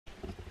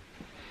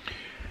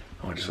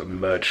I just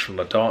emerged from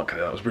the dark.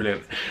 That was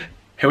brilliant.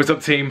 Hey, what's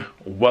up team?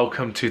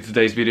 Welcome to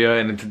today's video,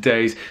 and in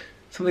today's,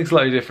 something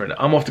slightly different.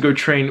 I'm off to go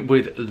train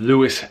with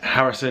Lewis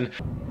Harrison.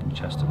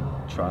 Chest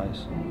and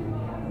tries.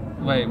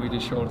 Wait, we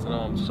did shoulders and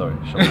arms. Sorry,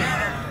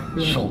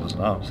 shoulders. Shoulders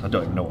and arms. I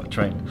don't even know what I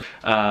trained.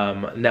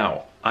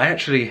 Now, I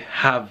actually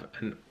have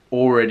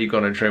already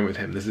gone and trained with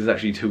him. This is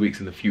actually 2 weeks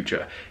in the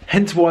future.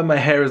 Hence why my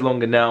hair is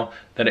longer now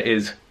than it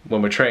is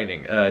when we're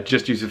training.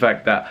 Just due to the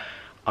fact that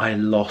I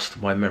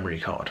lost my memory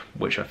card,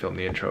 which I filmed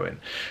the intro in.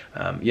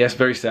 Yes,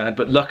 very sad,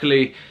 but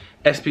luckily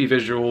SP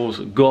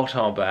Visuals got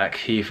our back.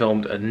 He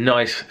filmed a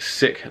nice,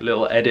 sick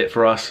little edit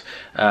for us,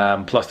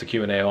 plus the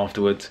Q&A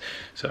afterwards.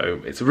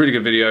 So it's a really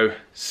good video.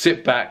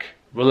 Sit back,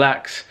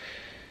 relax,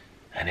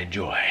 and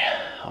enjoy.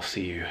 I'll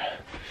see you.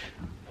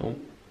 Oh,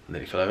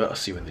 nearly fell over. I'll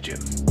see you in the gym.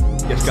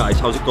 Yes guys,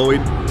 how's it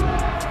going?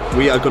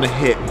 We are going to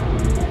hit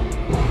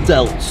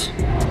delts,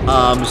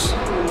 arms,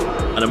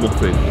 and a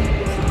muffin.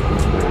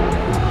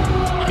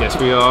 Yes,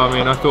 we are. I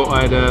mean, I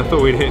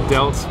thought we'd hit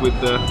delts with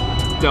the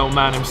Delt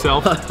man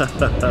himself.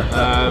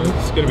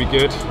 It's going to be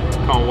good.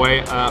 Can't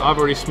wait. I've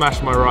already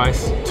smashed my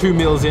rice. 2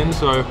 meals in,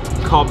 so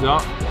carved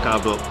up.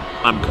 Carved up.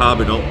 I'm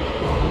carving up.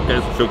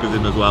 Getting some sugars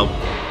in as well.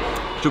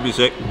 Should be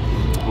sick.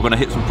 We're going to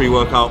hit some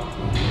pre-workout.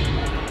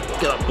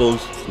 Get that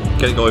buzz.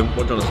 Get it going.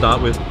 What do you want to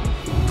start with?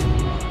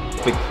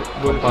 Big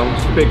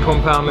compound. Big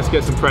compound. Let's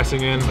get some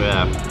pressing in.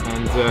 Yeah.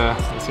 And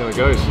let's see how it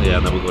goes. Yeah,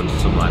 and then we'll go into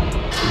some like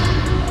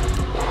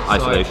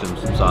isolations,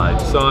 some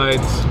sides.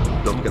 Sides.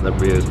 Don't forget the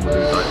rears and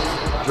the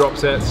like Drop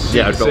sets.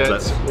 Yeah, drop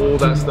sets. All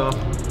that stuff.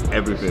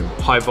 everything.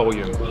 High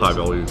volume. High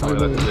volume. That's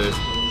what I like to do.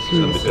 It's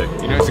gonna be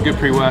sick. You know, it's a good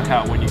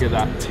pre-workout when you get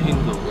that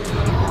tingle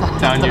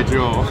down your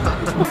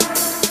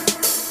jaw.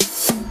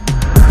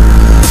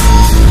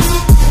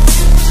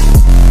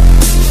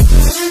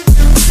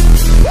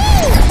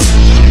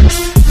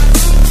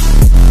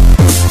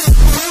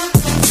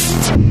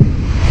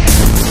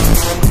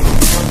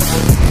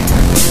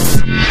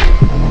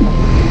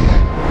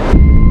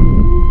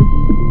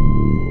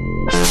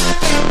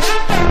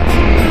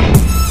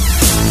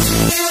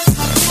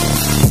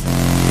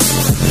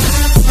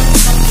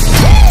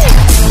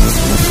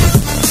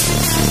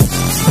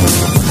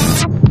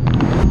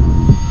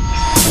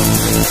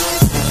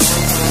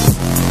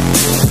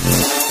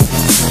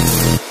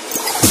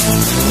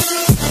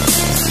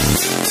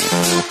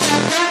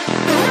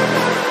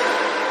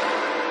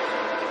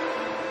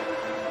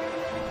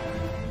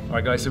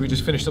 Alright guys, so we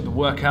just finished up the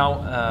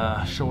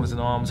workout, shoulders and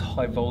arms,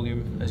 high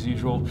volume as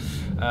usual,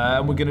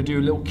 and we're going to do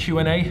a little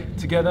Q&A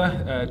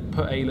together,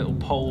 put a little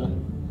poll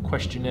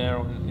questionnaire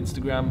on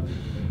Instagram.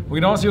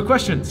 We're going to answer your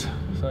questions,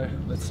 so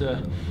let's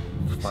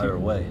Fire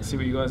away. See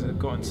what you guys have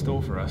got in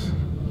store for us.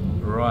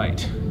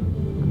 Right,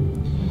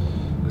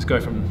 let's go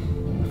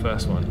from the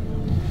first one.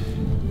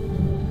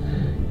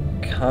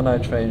 Can I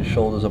train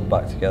shoulders and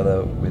back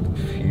together with a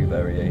few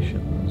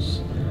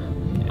variations?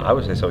 Yeah. I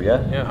would say so,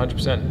 yeah. Yeah,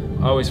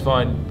 100%. I always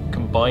find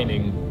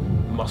combining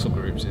muscle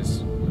groups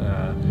is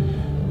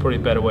probably a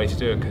better way to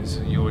do it, because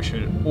you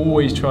should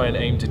always try and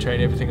aim to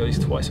train everything at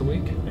least twice a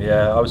week.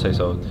 Yeah, I would say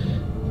so.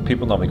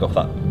 People normally go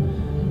for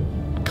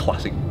that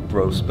classic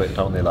bro split,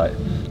 don't they? Like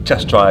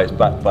chest tries,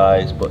 back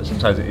thighs, but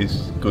sometimes it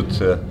is good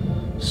to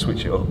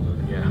switch it up.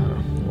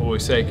 Yeah,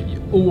 always say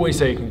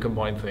you can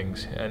combine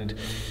things, and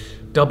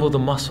double the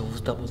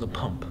muscles, double the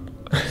pump.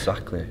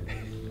 Exactly.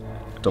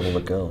 Double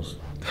the girls.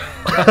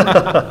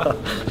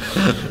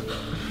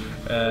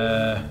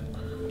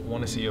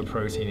 Want to see your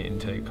protein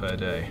intake per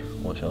day.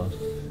 What's yours?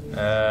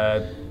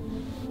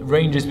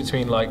 Ranges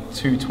between like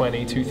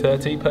 220,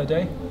 230 per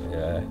day.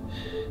 Yeah,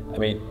 I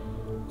mean,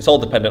 it's all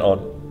dependent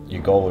on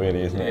your goal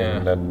really, isn't it? Yeah.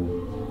 And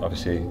then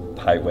obviously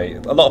height,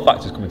 weight, a lot of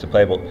factors come into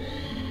play, but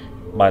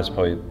mine's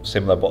probably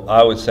similar, but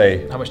I would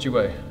say... How much do you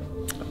weigh?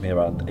 I'm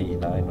around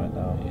 89 right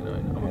now.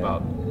 89, I'm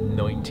about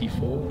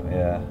 94.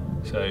 Yeah.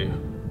 So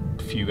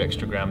a few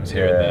extra grams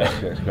here and there. A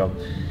few extra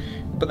grams.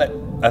 But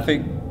then, I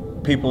think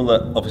people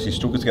that obviously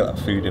struggle to get that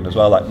food in as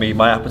well, like me,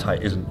 my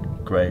appetite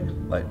isn't great,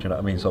 like, do you know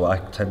what I mean? So I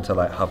tend to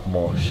like have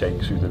more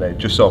shakes through the day,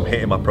 just so I'm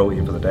hitting my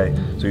protein for the day.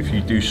 So if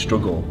you do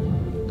struggle,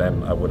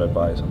 then I would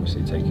advise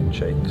obviously taking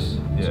shakes.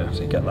 Yeah. So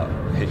obviously get that,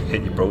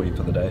 hit your protein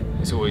for the day.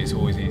 It's always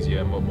easier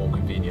and more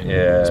convenient.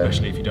 Yeah.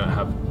 Especially if you don't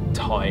have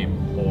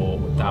time or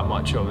that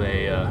much of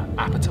a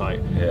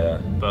appetite. Yeah.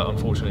 But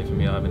unfortunately for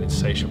me, I have an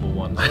insatiable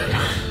one. So.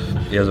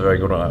 He has a very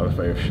good one, I have a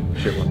very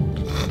shit one.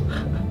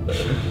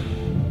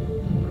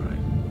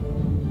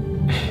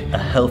 A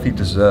healthy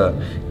dessert.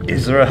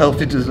 Is there a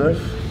healthy dessert?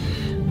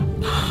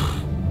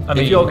 I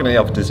mean, if you're going to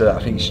have dessert,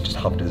 I think you should just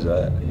have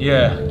dessert.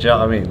 Yeah. Do you know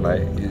what I mean?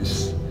 Like,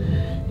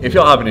 if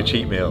you're having a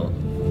cheat meal,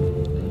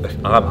 if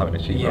I'm having a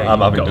cheat meal, I'm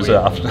having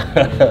dessert after.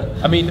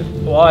 I mean,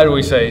 what I'd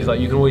always say is like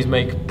you can always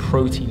make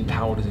protein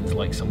powders into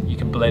like you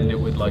can blend it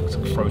with like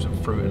some frozen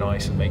fruit and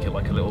ice and make it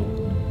like a little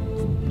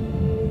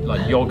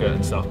like yogurt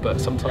and stuff,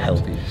 but sometimes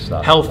healthy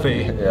stuff.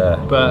 Healthy.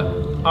 Yeah. But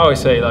I always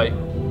say like,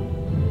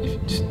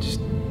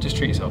 just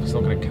treat yourself. It's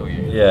not going to kill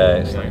you. Yeah,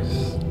 it's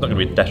not going to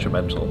be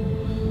detrimental.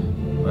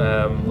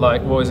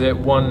 Like, what is it?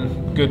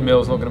 One good meal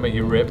is not going to make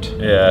you ripped.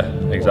 Yeah,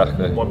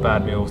 exactly. One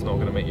bad meal is not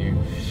going to make you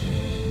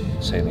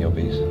Insanely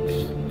obese.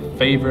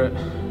 Favorite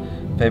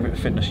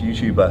Fitness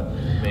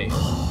YouTuber? Me.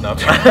 No,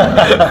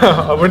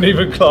 I wouldn't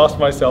even class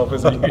myself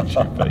as a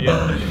YouTuber.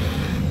 Yeah.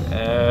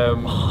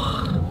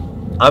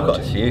 I've got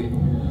a few.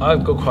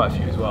 I've got quite a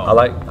few as well. I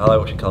like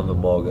watching Calvin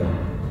Morgan.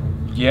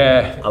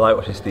 Yeah. I like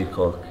watching Steve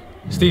Cook.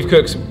 Steve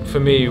Cook's for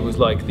me was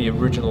like the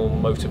original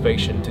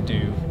motivation to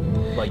do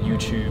like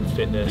YouTube,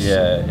 fitness,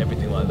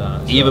 everything like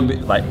that. So.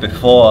 Even like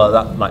before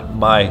that, like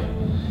my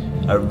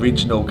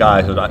original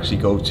guys I'd actually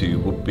go to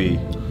would be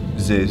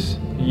Ziz.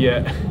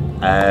 Yeah.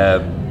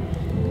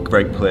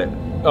 Greg Plitt.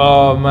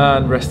 Oh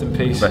man, rest in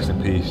peace. Rest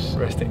in peace.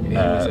 Rest in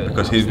peace.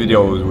 Because his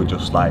videos were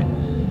just like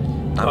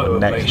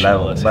next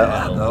level.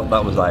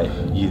 That was like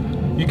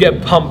you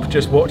get pumped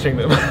just watching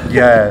them.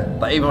 Yeah,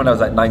 like even when I was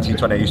like 19,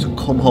 20, I used to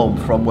come home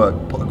from work,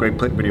 put a Greg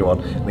Plitt video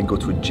on, and then go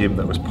to a gym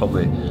that was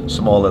probably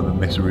smaller than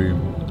this room,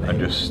 and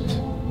just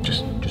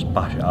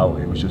bash it out.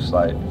 It was just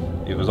like,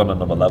 it was on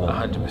another level.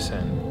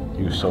 100%.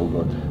 He was so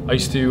good. I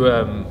used to,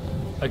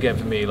 again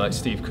for me, like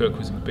Steve Cook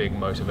was a big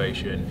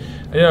motivation.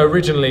 And, you know,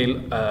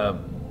 originally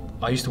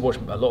I used to watch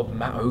a lot of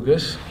Matt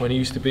Ogus when he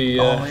used to be,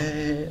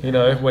 you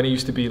know, when he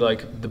used to be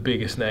like the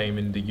biggest name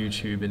in the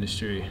YouTube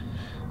industry.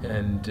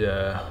 And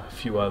a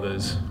few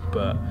others,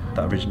 but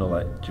that original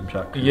like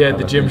Gymshark crew. Yeah,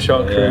 the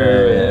Gymshark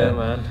crew. Yeah,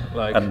 man.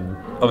 Like, and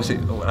obviously,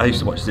 I used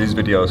to watch these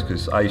videos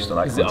because I used to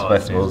like dance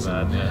festivals.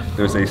 Man,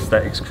 There was the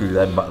Aesthetics crew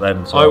back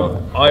then.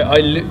 So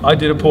I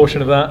did a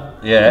portion of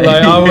that. Yeah.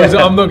 Like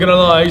I'm not gonna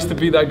lie. I used to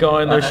be that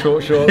guy in those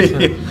short shorts.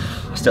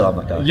 I still am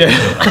that guy. Yeah.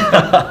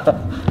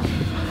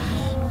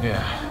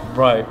 Yeah.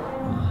 Right.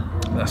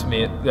 That's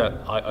me. Yeah.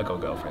 I got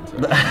girlfriends.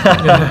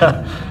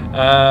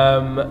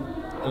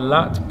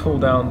 Lat pull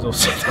downs or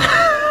sit?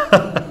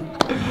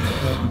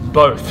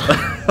 Both.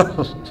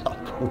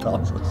 Pull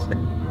downs or sit.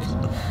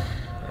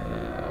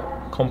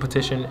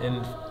 Competition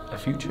in a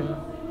future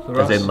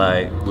for us? As in,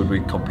 like, would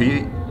we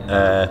compete?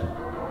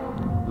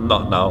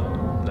 Not now.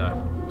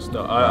 No, it's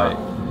not. I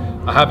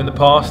have in the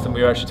past, and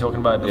we were actually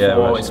talking about it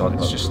before. Yeah,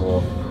 it's just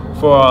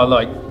for our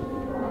like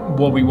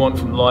what we want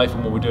from life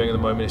and what we're doing at the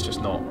moment. It's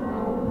just not.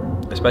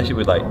 Especially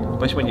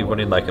when you're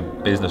running like a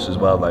business as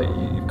well. Like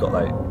you've got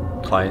like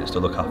clients to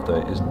look after.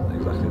 It isn't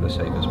exactly the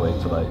safest way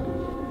to like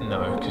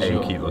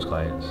because keep those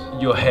clients.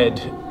 Your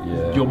head,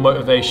 your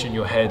motivation,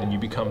 your head, and you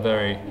become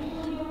very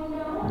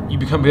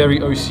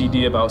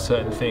OCD about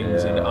certain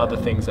things, and other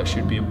things that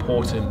should be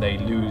important, they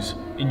lose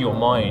in your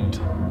mind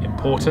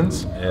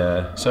importance.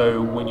 Yeah.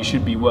 So when you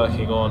should be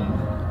working on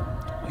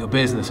your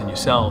business and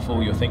yourself,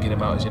 all you're thinking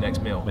about is your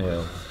next meal.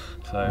 Yeah.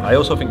 So I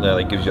also think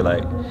that gives you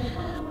like.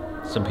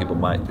 Some people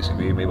might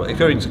disagree with me, but if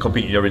you're into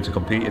competing, you're into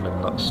competing,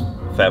 and that's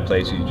fair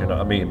play to you. Do you know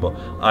what I mean? But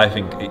I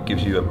think it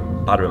gives you a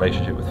bad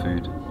relationship with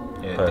food.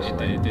 Yeah,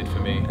 personally. It did for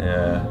me.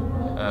 Yeah.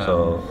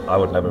 So I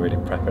would never really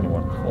prep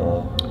anyone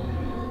for.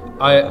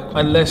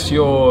 Unless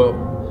you're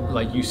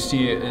like you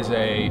see it as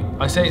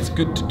I say it's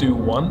good to do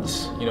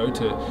once, you know,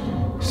 to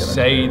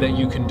say that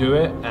you can do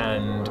it,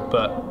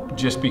 but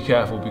just be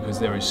careful because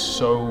there is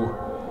so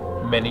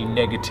many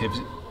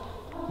negatives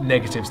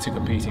to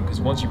competing.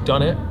 Because once you've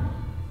done it.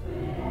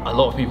 A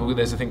lot of people,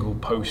 there's a thing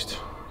called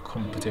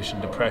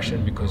post-competition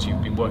depression because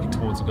you've been working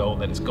towards a goal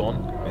and then it's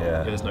gone.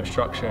 Yeah. There's no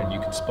structure and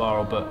you can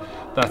spiral, but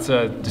that's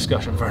a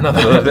discussion for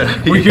another.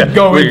 We could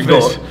go into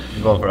this. We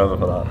can go on forever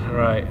for that.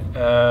 Right.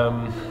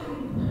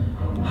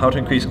 How to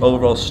increase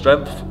overall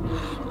strength?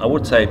 I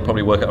would say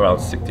probably work at around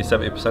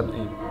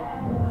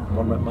 60-70%.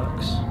 1 rep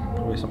max,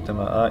 probably something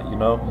like that. You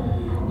know,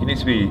 you need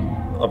to be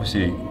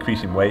obviously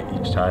increasing weight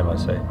each time.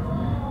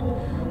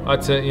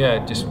 I'd say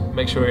just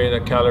make sure you're in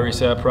a calorie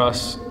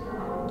surplus.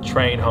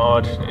 Train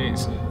hard.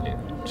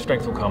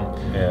 Strength will come.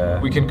 Yeah.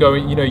 We can go.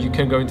 You know, you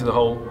can go into the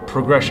whole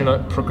progressive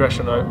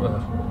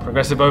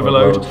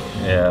overload.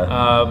 Yeah.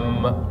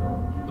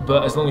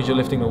 But as long as you're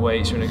lifting the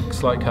weights, you're in a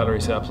slight calorie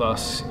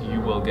surplus,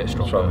 you will get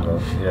stronger.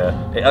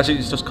 Yeah.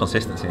 It's just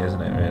consistency, isn't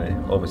it? Really,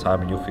 over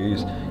time, and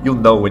you'll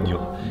know when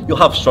you'll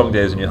have strong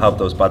days and you'll have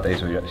those bad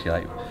days where you're actually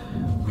like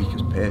weak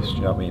as piss. Do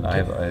you know what I mean? I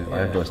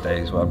have those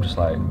days where I'm just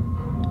like,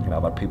 you know,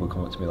 I've had people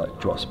come up to me like,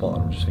 "Do you want a spot?"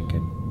 And I'm just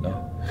thinking, no,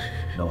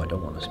 I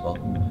don't want a spot.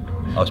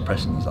 I was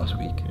pressing these last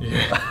week.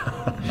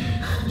 Yeah.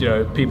 You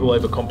know, people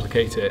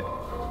overcomplicate it,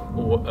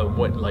 or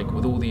like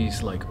with all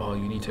these like, oh,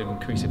 you need to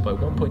increase it by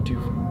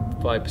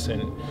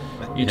 1.25%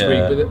 each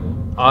week. But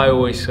I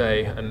always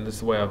say, and this is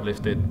the way I've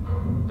lifted,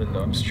 and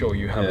I'm sure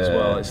you have as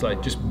well. It's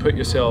like just put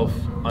yourself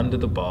under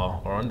the bar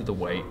or under the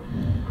weight,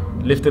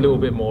 lift a little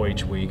bit more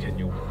each week, and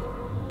you'll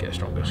get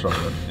stronger.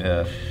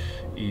 Yeah.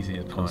 Easy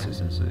as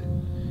consistency.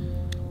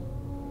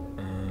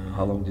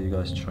 How long do you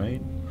guys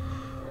train?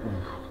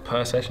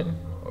 Per session,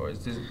 or is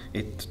this?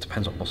 It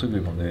depends what muscle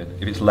group I'm doing.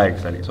 If it's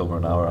legs, then it's over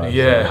an hour.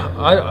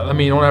 I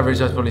mean, on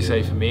average, I'd probably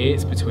say for me,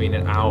 it's between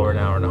an hour and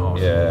a half.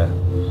 Yeah.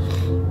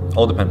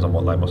 All depends on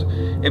what leg muscle.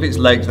 If it's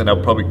legs, then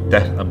I'm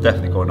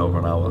definitely going over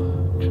an hour.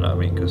 Do you know what I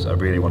mean? Because I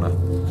really want to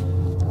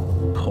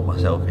put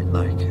myself in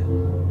like,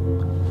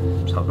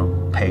 just having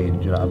a pain.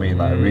 Do you know what I mean?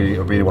 Like I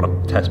really want to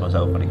test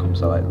myself when it comes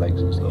to like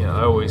legs and stuff. Yeah,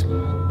 I always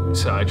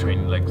say I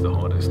train legs the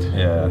hardest.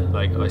 Yeah.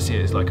 Like I see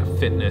it as like a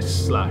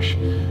fitness /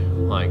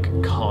 like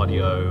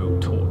cardio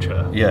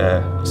torture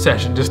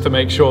session, just to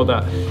make sure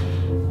that,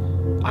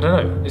 I don't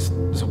know, it's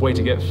a way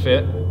to get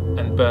fit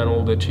and burn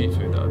all the cheap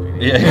food that I've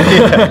been eating.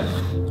 Yeah.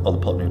 All the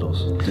pot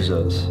noodles,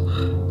 desserts.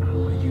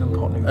 You and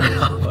pot noodles.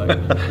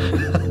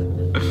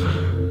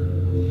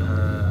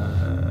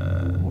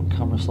 What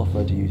camera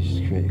software do you use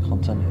to create your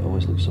content? It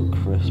always looks so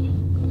crisp.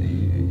 What do you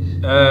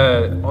use?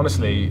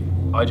 Honestly,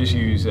 I just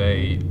use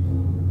a.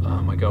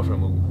 My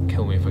girlfriend will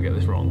kill me if I get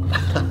this wrong.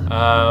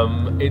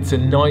 It's a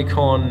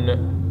Nikon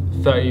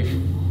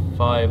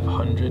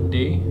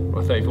 3500D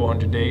or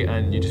 3400D,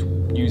 and you just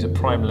use a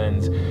prime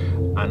lens,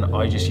 and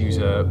I just use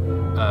a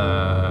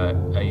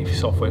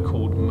software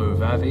called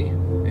Movavi.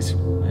 It's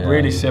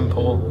really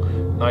simple,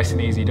 nice and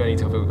easy. You don't need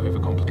to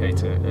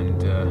overcomplicate it,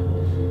 and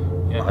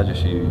yeah. I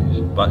just use,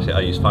 but actually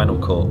I use Final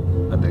Cut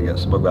and then get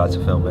some other guy to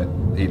film it.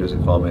 He does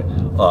it for me.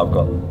 Oh, I've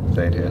got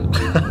Zane here.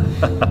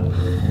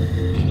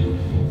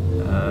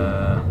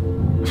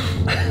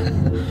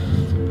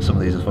 Some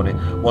of these are funny.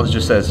 One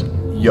just says,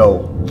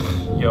 yo.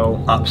 Yo.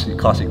 Absolutely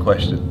classic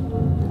question.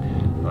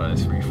 Right,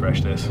 let's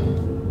refresh this.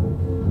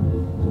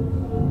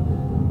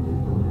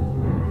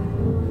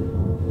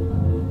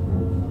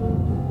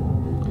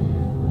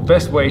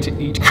 Best way to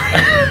eat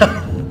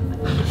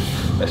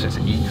Best way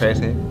to eat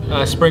crazy?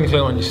 sprinkle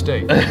it on your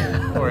steak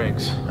or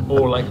eggs,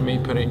 or like me,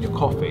 put it in your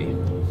coffee.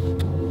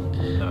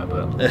 No,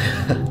 but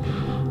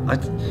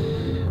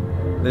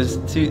There's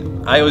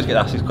two. I always get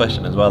asked this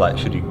question as well. Like,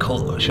 should I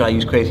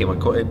use creatine when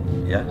cutting?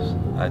 Yes,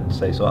 I'd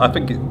say so. I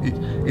think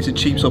it's a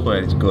cheap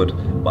supplement. It's good,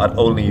 but I'd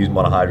only use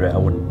monohydrate. I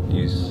wouldn't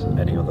use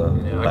any other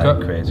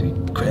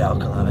creatine. Great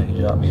alkaline.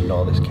 You know what I mean?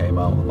 All this came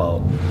out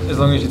about. As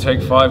long as you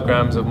take 5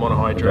 grams of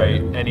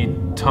monohydrate any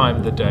time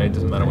of the day, it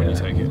doesn't matter when you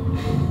take it.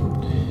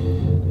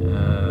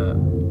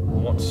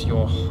 What's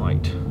your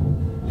height?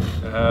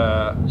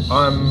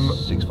 I'm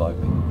 6'5".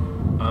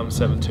 I'm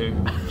 7'2".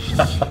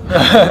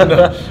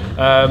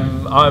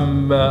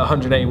 I'm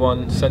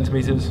 181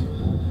 centimeters,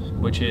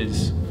 which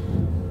is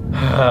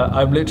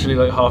I'm literally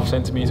like half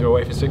centimeter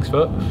away from 6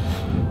 foot.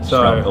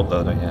 So round it up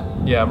though, don't you?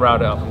 Yeah, I'm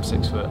rounded up. I'm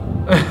 6 foot.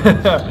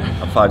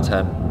 I'm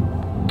 5'10".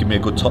 Give me a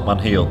good top man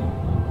heel.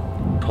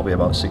 Probably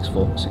about 6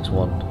 foot, 6'1". Do you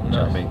know what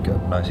I mean? Get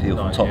a nice heel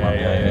from top man.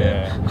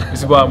 Yeah.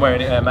 This is why I'm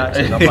wearing Air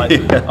Maxes.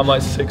 I'm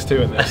like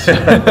 6'2" in this.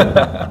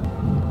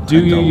 Do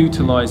you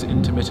utilize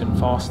intermittent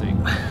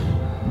fasting?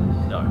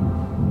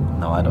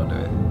 No, I don't do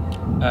it.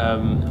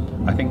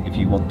 I think if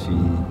you want to,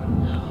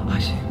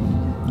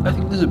 I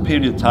think there's a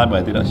period of time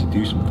where I did actually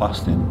do some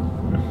fasting.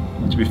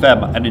 To be fair,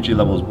 my energy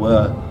levels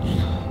were,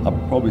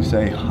 I'd probably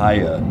say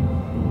higher,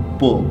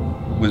 but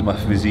was my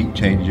physique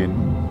changing?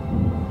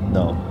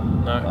 No.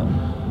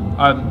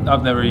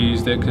 I've never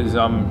used it because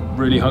I'm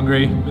really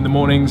hungry in the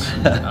mornings,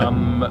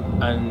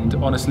 and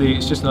honestly,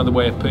 it's just another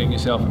way of putting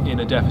yourself in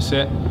a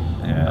deficit,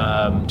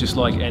 just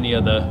like any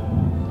other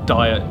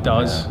diet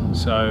does.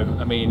 So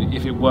I mean,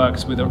 if it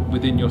works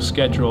within your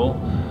schedule,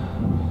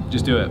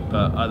 just do it.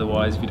 But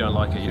otherwise, if you don't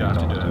like it, you don't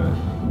have to do it.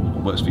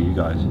 What works for you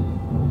guys?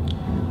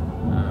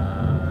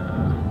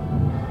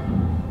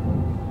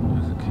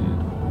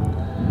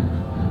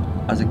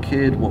 As a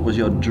kid, what was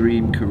your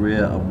dream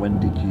career, and when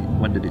did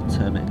it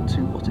turn it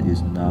into what it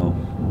is now?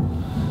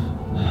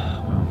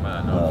 Oh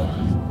man.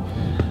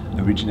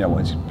 Originally I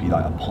wanted to be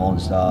like a porn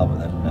star, but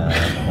then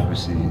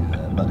obviously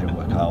that didn't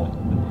work out.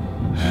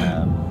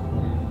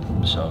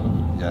 So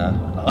yeah.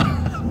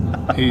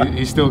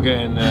 He's still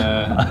getting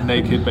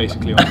naked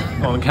basically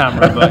on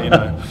camera, but you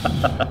know.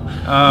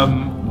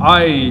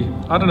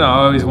 I don't know,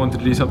 I always wanted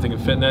to do something in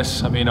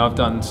fitness. I mean, I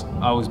was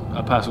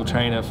a personal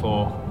trainer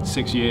for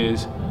 6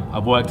 years.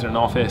 I've worked in an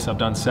office, I've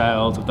done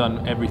sales, I've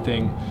done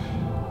everything,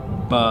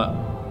 but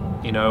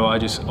you know, I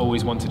just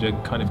always wanted to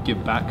kind of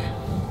give back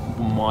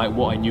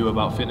what I knew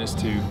about fitness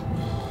to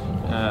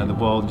the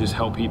world, just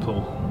help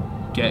people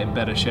get in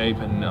better shape,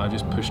 and I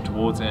just pushed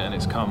towards it and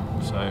it's come.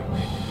 So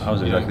I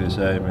was exactly the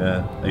same,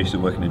 yeah. I used to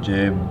work in a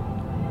gym,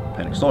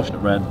 paying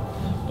extortionate rent,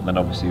 but then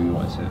obviously we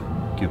wanted to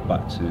give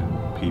back to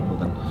people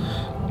and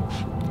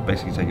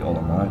basically take it all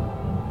online.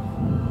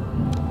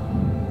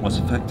 What's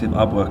effective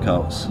ab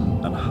workouts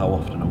and how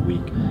often a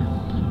week?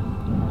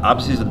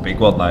 Abs is a big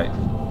one. Like,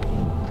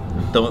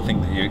 don't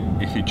think that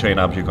if you train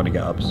abs you're going to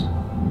get abs.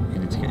 You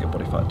need to get your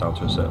body fat down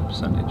to a certain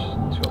percentage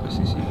to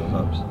obviously see those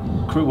abs.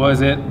 What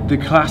is it? The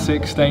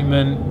classic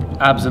statement: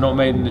 abs are not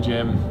made in the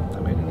gym.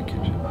 They're made in the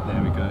kitchen.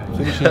 There we go.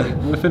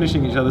 We're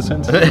finishing each other's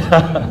sentences.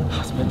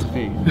 It's meant to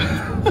be.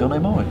 Is your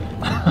name Owen?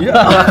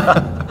 Yeah.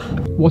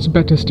 What's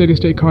better, steady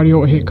state cardio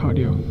or HIIT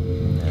cardio?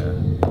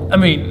 I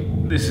mean,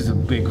 this is a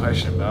big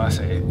question, but I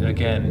say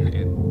again,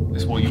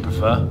 it's what you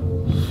prefer.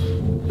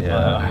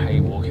 Yeah. I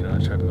hate walking on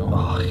a treadmill.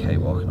 Oh, I hate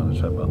walking on a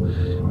treadmill.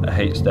 I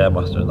hate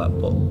Stairmaster and that,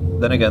 but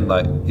then again,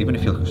 like, even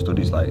if you look at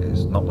studies, like,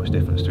 it's not much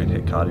difference between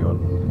HIIT cardio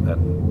and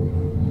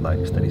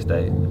like steady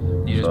state.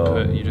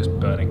 You're just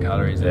burning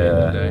calories at the end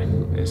of the day.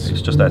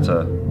 It's just there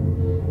to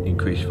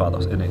increase your fat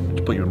loss, and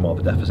it put you in more of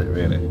a deficit,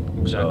 really.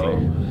 Exactly.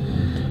 So,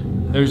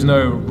 there's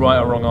no right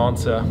or wrong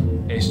answer.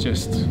 It's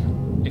just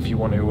if you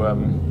want to.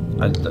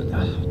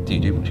 and do you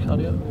do much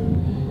cardio?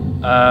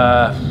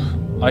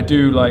 I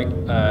do like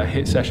a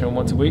HIIT session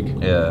once a week,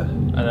 Yeah.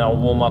 and then I'll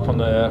warm up on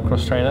the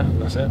cross trainer.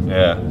 That's it.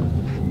 Yeah.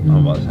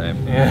 I'm about the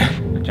same. Yeah.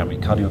 I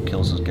mean, cardio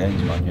kills us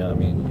gains, man. You know what I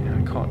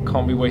mean?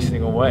 Can't be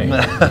wasting away.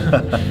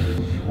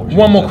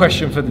 One more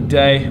question for the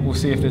day. We'll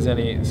see if there's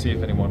any. See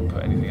if anyone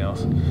put anything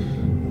else.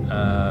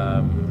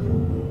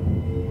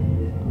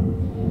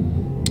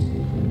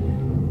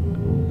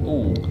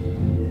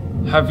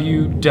 Have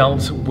you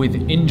dealt with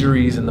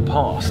injuries in the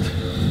past?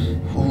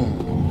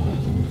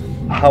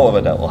 How have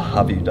I dealt, or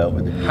have you dealt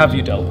with it? Have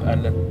you dealt,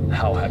 and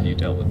how have you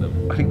dealt with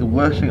them? I think the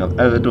worst thing I've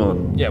ever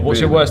done. Yeah, what's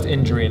your really, worst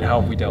injury and how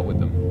have we dealt with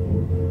them?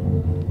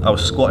 I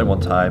was squatting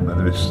one time,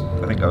 and I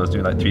think I was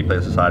doing like 3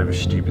 plates aside. It was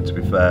stupid, to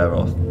be fair,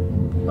 or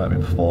might have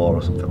been 4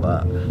 or something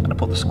like that. And I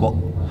put the squat,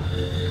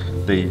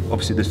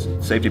 obviously the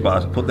safety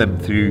bars, I put them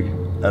through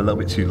a little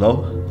bit too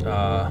low.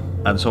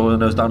 And so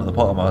when I was down at the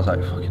bottom, I was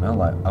like, fucking hell,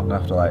 like I'm gonna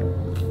have to like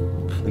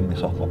fling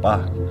this off my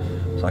back.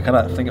 So I kind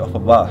of fling it off my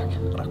back,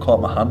 and I caught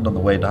my hand on the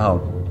way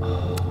down.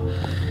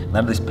 And I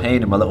had this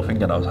pain in my little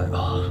finger, and I was like,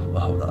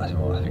 oh, that's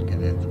what I think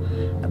it is.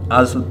 And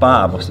as the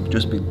bar must have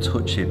just been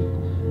touching,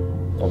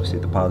 obviously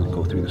the bars would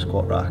go through the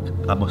squat rack,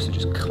 I must have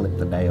just clipped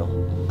the nail,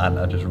 and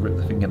I just ripped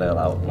the fingernail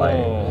out like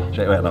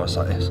straight away, and I was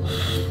like this.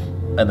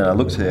 And then I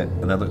looked at it,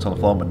 and then I looked on the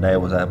floor, and my nail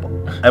was there. But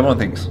everyone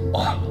thinks,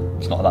 oh,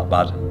 it's not that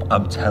bad. But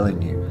I'm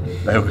telling you,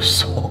 there was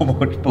so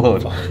much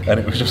blood, and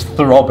it was just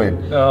throbbing.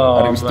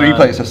 And it was 3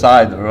 plates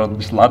aside that were on,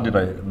 just landing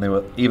on it, and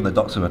even the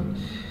doctor went,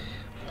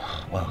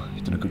 well,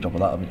 you've done a good job of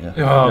that, haven't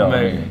you? Oh, you know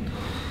mate.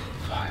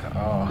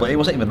 But it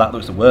wasn't even that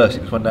was the worst.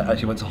 It was when I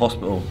actually went to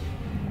hospital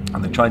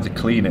and they're trying to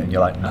clean it, and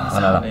you're like,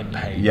 nah. In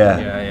pain. Yeah.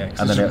 Yeah.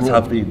 And then they had to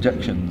have the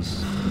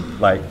injections,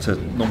 like to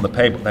numb the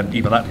pain. But then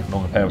even that didn't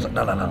numb the pain. I was like,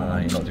 no, you're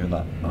not doing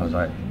that. I was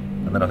like,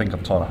 and then I think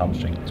I've torn a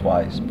hamstring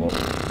twice, but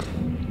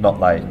not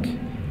like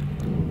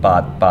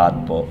bad,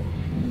 but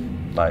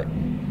like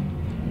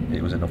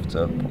it was enough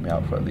to put me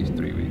out for at least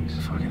 3 weeks.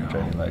 Fucking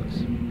training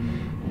legs.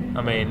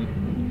 I mean,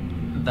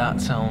 that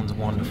sounds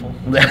wonderful.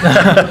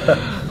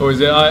 Or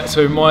is it?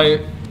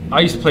 I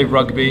used to play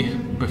rugby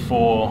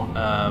before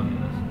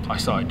I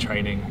started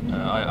training.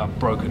 I've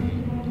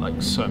broken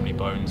like so many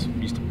bones.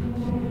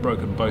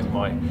 Broken both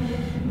my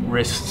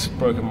wrists,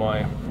 broken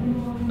my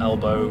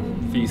elbow,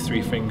 these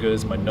 3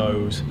 fingers, my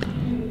nose.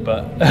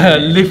 But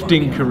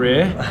lifting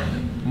career,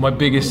 my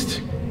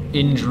biggest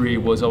injury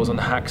was I was on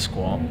the hack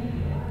squat,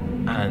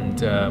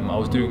 and I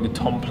was doing the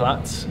Tom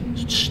Platz.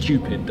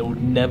 Stupid. I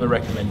would never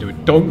recommend doing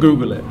it. Don't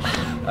Google it.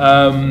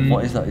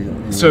 What is that?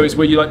 So it's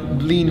where you like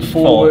lean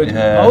forward.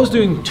 Yeah. I was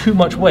doing too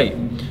much weight,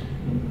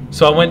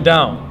 so I went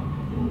down,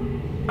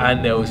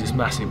 and there was this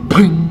massive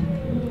boom,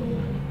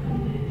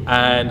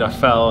 and I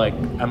fell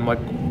and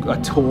I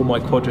tore my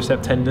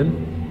quadricep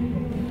tendon.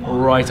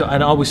 Right,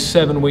 and I was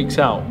 7 weeks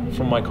out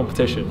from my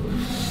competition.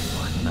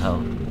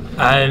 No.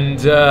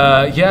 And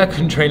I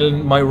couldn't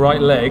train my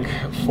right leg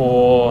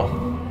for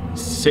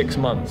 6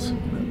 months.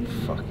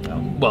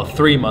 Well,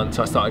 3 months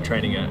I started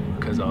training it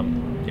because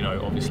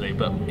obviously,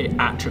 but it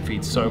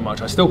atrophied so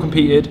much. I still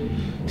competed,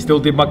 still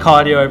did my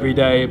cardio every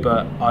day,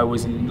 but I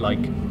wasn't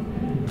like,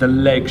 the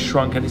leg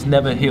shrunk and it's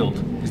never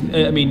healed.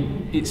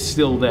 It's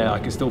still there. I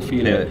can still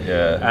feel it.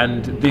 Yeah.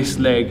 And this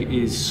leg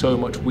is so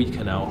much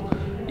weaker now.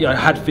 Yeah, I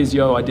had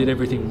physio, I did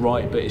everything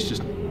right, but it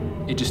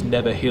just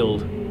never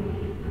healed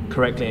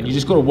correctly, and you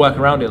just got to work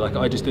around it. Like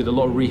I just did a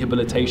lot of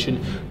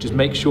rehabilitation. Just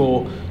make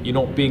sure you're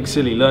not being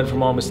silly, learn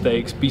from our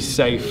mistakes, be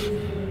safe,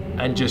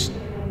 and just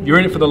you're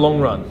in it for the long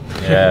run.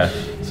 Yeah.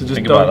 So just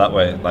think about it that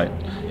way, like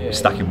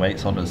stacking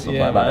weights on and stuff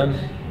like that.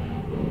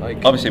 Man.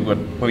 Like, obviously,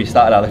 when we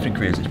started our lifting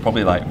careers, it's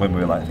probably like when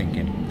we were like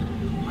thinking,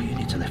 oh, you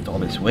need to lift all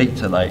this weight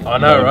to like. I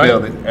know, right?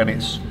 And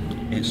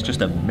it's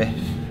just a myth.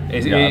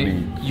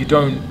 You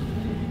don't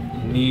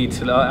need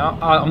to.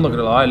 I'm not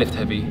gonna lie, I lift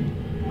heavy.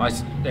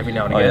 Every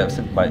now and again. Oh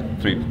yeah, like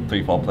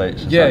 3-4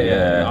 plates.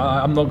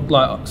 I'm not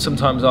like,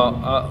 sometimes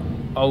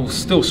I'll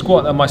still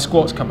squat and my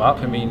squats come up.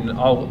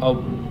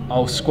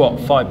 I'll squat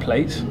 5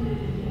 plates.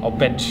 I'll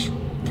bench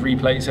 3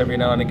 plates every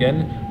now and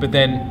again, but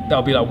then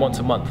that'll be like once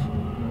a month.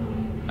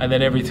 And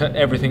then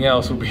everything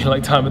else will be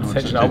like time and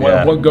attention.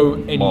 I won't go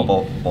any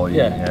more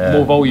volume.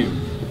 More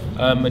volume,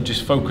 and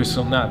just focus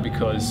on that,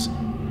 because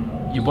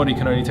your body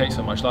can only take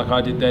so much. Like I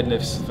did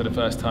deadlifts for the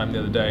first time the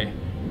other day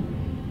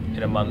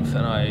in a month,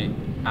 and I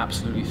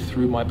absolutely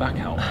threw my back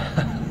out.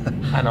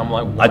 And I'm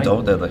like, why? I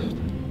don't deadlift.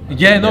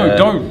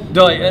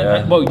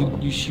 Don't. Well,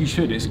 you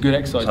should. It's a good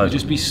exercise, but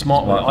just be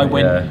smart with it. I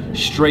went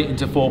straight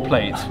into 4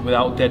 plates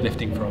without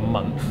deadlifting for a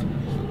month.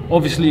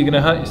 Obviously, you're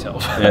going to hurt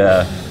yourself.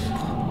 Yeah.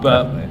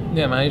 But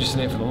yeah, man, you're just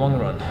in it for the long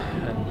run.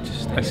 And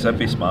just like I said,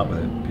 be smart with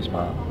it. Be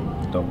smart.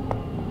 Don't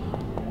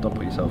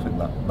put yourself in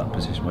that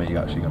position where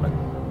you're actually going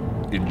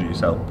to injure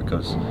yourself,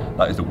 because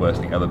that is the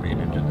worst thing ever, being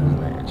injured,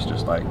 isn't it? It's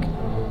just like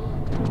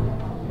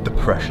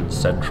depression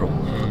central.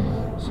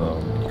 So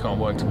you can't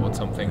work towards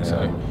something.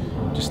 So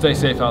just stay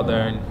safe out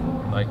there and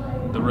like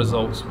the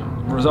results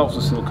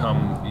will still come,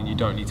 and you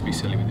don't need to be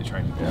silly with your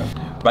training.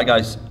 Right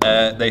guys,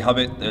 there you have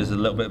it. There's a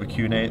little bit of a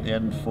Q&A at the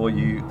end for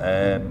you.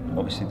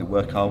 Obviously the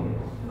workout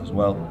as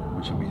well,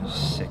 which will be a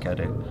sick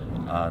edit,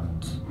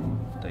 and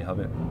there you have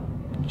it.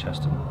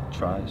 Chest and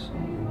tries.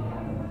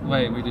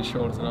 Wait, we did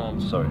shoulders and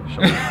arms. Sorry,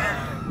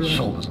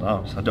 shoulders and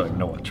arms. I don't even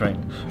know what I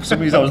trained. For some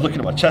reason I was looking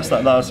at my chest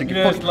like that. I was thinking,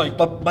 Yeah,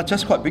 my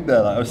chest's quite big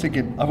there. Like, I was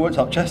thinking, I've worked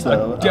out chest there.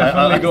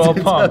 Definitely got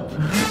a pump.